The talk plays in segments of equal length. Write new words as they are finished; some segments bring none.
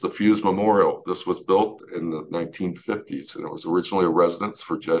The Fusz Memorial. This was built in the 1950s, and it was originally a residence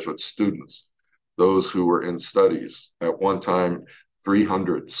for Jesuit students, those who were in studies. At one time,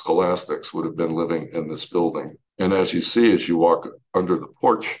 300 scholastics would have been living in this building. And as you see, as you walk under the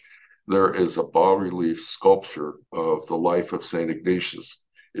porch, there is a bas-relief sculpture of the life of St. Ignatius.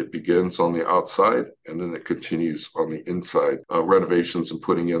 It begins on the outside and then it continues on the inside. Renovations and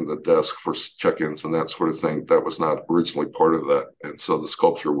putting in the desk for check-ins and that sort of thing, that was not originally part of that. And so the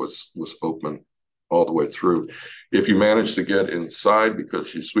sculpture was open all the way through. If you manage to get inside,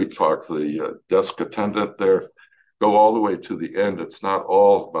 because you sweet talk the desk attendant there, go all the way to the end. It's not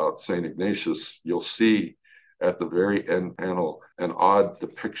all about St. Ignatius. You'll see at the very end panel an odd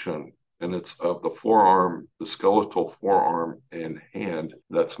depiction, and it's of the forearm, the skeletal forearm and hand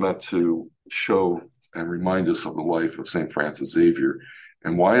that's meant to show and remind us of the life of St. Francis Xavier.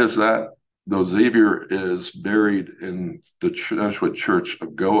 And why is that? Though Xavier is buried in the Jesuit Church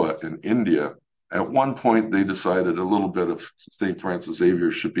of Goa in India, at one point they decided a little bit of St. Francis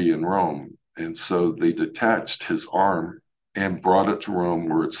Xavier should be in Rome. And so they detached his arm and brought it to Rome,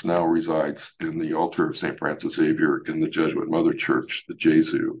 where it now resides in the altar of St. Francis Xavier in the Jesuit Mother Church, the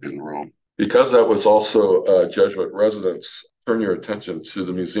Jesu in Rome. Because that was also a Jesuit residence, turn your attention to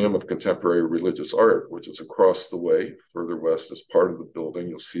the Museum of Contemporary Religious Art, which is across the way, further west as part of the building.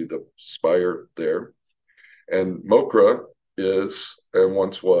 You'll see the spire there. And Mokra is, and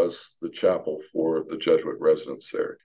once was, the chapel for the Jesuit residents there.